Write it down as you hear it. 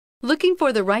Looking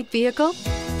for the right vehicle?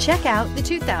 Check out the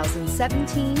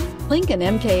 2017 Lincoln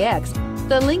MKX.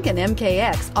 The Lincoln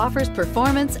MKX offers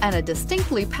performance and a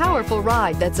distinctly powerful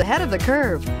ride that's ahead of the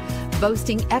curve.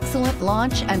 Boasting excellent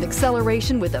launch and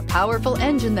acceleration with a powerful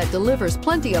engine that delivers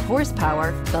plenty of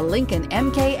horsepower, the Lincoln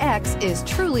MKX is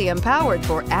truly empowered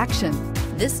for action.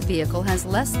 This vehicle has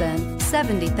less than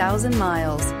 70,000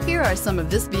 miles. Here are some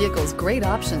of this vehicle's great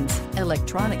options: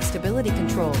 electronic stability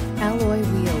control, alloy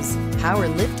wheels, power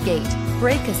liftgate,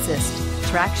 brake assist,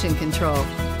 traction control,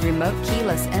 remote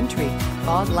keyless entry,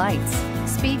 fog lights,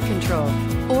 speed control,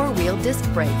 four-wheel disc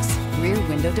brakes, rear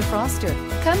window defroster.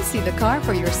 Come see the car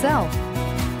for yourself.